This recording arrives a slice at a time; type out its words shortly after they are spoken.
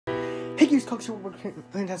Hey guys, Cogs here, we're creating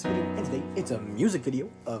a fantastic video, and today it's a music video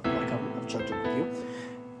of my cover of Chug with you.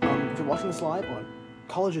 If you're watching this live on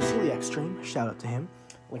College's Celiac stream, shout out to him,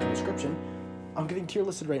 link in the description. I'm getting tier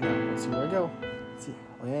listed right now. Let's see where I go.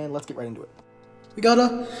 And let's get right into it. We got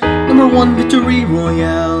a #1 victory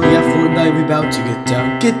royale. Yeah, Fortnite, we about to get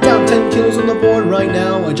down. Get down, 10 kills on the board right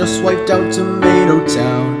now. I just swiped out Tomato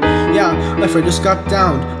Town. Yeah, my friend just got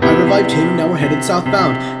downed. I revived him, now we're headed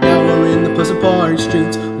southbound. Now we're in the Pleasant Park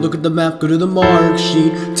streets. Look at the map, go to the mark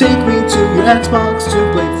sheet. Take me to your Xbox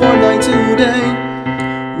to play Fortnite today.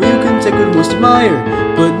 You can take with Mr. Meyer,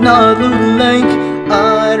 but not Little Lake.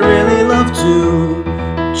 I'd really love to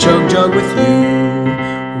chug with you.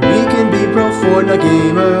 We can be pro Fortnite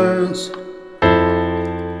gamers.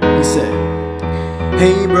 He said,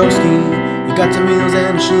 hey broski, you got tomatoes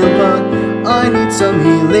and a shield pot. I need some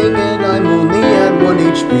healing and I'm only at 1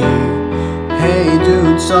 HP. Hey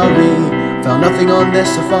dude, sorry, found nothing on this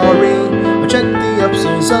safari. I checked the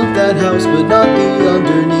upstairs of that house, but not the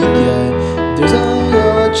underneath yet. There's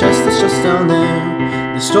a chest that's just down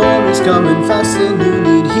there. The storm is coming fast and you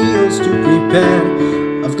need heals to prepare.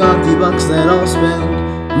 I've got V-Bucks that I'll spend,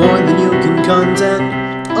 more than you can contend.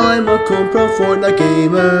 I'm a cool pro Fortnite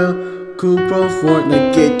gamer. Cool pro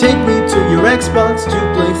Fortnite gamer. Take me to your Xbox to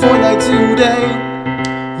play Fortnite today.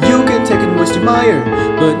 You can take it Mr. Meyer,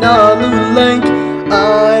 but not Little Link.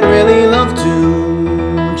 I'd really love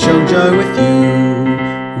to chug with you.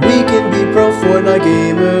 We can be pro Fortnite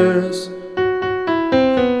gamers.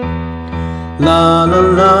 La la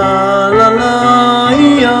la la la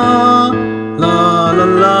yeah. La la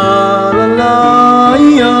la la la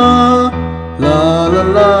yeah. La la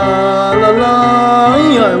la la la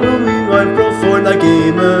yeah. I will be my pro Fortnite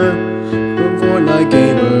gamer. Pro Fortnite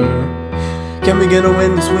gamer. Can we get a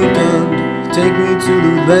win this weekend? Take me to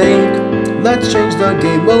the lake. Let's change the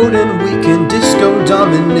game mode and we can disco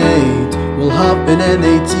dominate. We'll hop in an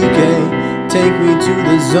ATK. Take me to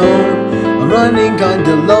the zone. I'm running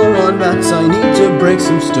kinda low on mats. I need to break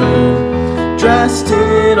some stone. Dressed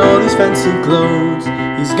in all these fancy clothes.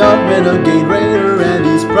 He's got Renegade Raider and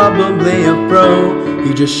he's probably a pro.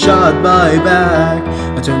 He just shot my back.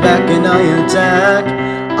 I turn back and I attack.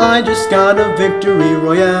 I just got a victory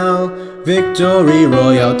royale. Victory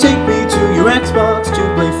royale. Take me to your Xbox to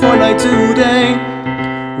play Fortnite today.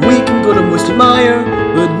 We can go to Mr. Meyer,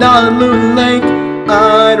 but not Little Lake.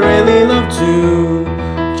 I'd really love to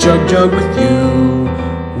chug with you.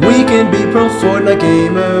 We can be pro Fortnite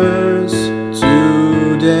gamers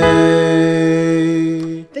today.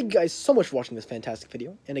 Thank you guys so much for watching this fantastic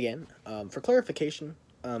video. And again, for clarification,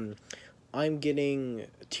 I'm getting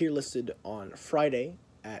tier listed on Friday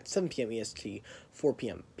at 7 p.m. EST, 4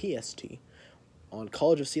 p.m. PST on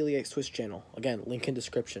College of Celiac's Twitch channel. Again, link in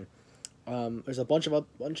description. There's a bunch of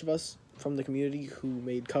us from the community who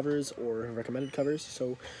made covers or have recommended covers,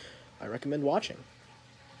 so I recommend watching.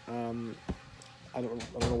 I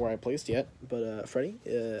don't know where I placed yet, but Freddy,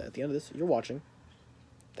 at the end of this, you're watching.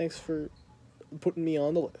 Thanks for putting me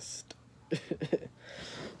on the list.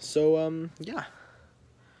 So yeah.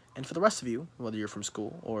 And for the rest of you, whether you're from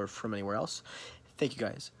school or from anywhere else, thank you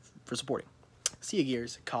guys for supporting. See you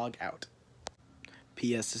gears. Cog out.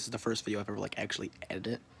 P.S. This is the first video I've ever actually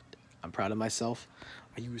edited. I'm proud of myself.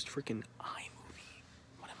 I used freaking iMovie.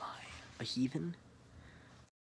 What am I? A heathen?